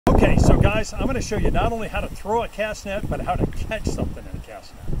Okay, so guys, I'm going to show you not only how to throw a cast net, but how to catch something in a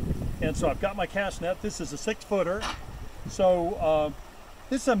cast net. And so I've got my cast net. This is a 6-footer. So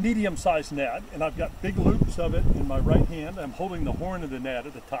this is a medium-sized net, and I've got big loops of it in my right hand. I'm holding the horn of the net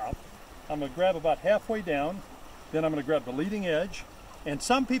at the top. I'm going to grab about halfway down, then I'm going to grab the leading edge. And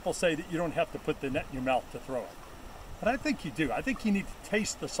some people say that you don't have to put the net in your mouth to throw it. But I think you do. I think you need to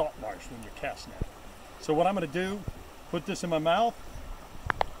taste the salt marsh when you're cast net. So what I'm going to do, put this in my mouth.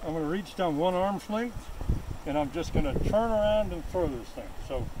 I'm going to reach down 1 arm's length, and I'm just going to turn around and throw this thing.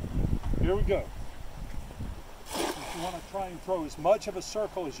 So here we go. You want to try and throw as much of a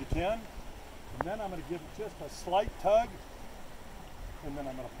circle as you can, and then I'm going to give it just a slight tug, and then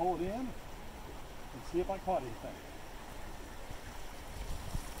I'm going to pull it in and see if I caught anything.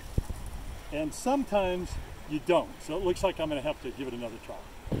 And sometimes you don't, so it looks like I'm going to have to give it another try.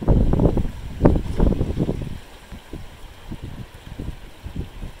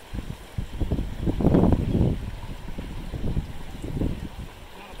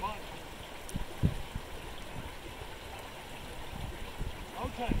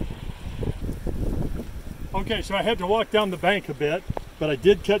 Okay, so I had to walk down the bank a bit, but I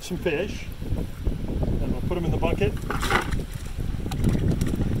did catch some fish, and I'll put them in the bucket.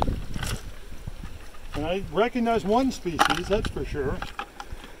 And I recognize one species, that's for sure.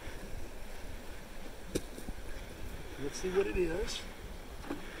 Let's see what it is.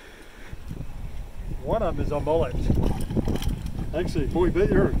 One of them is a mullet. Actually, boy,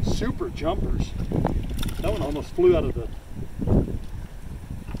 they're super jumpers. That one almost flew out of the...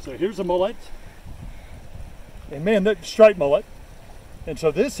 So here's a mullet. And man, that striped mullet. And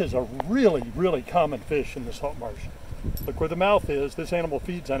so this is a really, really common fish in the salt marsh. Look where the mouth is. This animal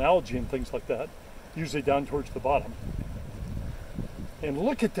feeds on algae and things like that, usually down towards the bottom. And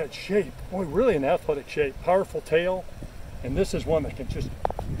look at that shape. Boy, really an athletic shape. Powerful tail. And this is one that can just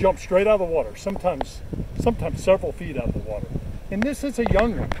jump straight out of the water, sometimes several feet out of the water. And this is a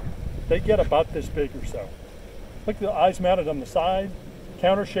young one. They get about this big or so. Look at the eyes mounted on the side,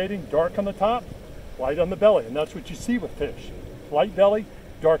 counter shading, dark on the top, light on the belly, and that's what you see with fish. Light belly,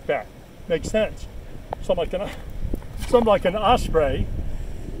 dark back. Makes sense. Something like an osprey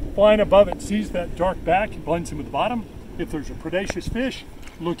flying above it sees that dark back and blends in with the bottom. If there's a predaceous fish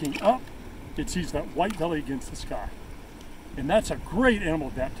looking up, it sees that white belly against the sky. And that's a great animal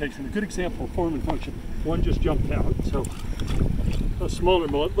adaptation, a good example of form and function. One just jumped out, so a smaller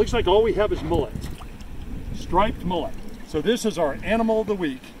mullet. Looks like all we have is mullet, striped mullet. So this is our animal of the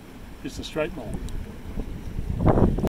week, is the striped mullet.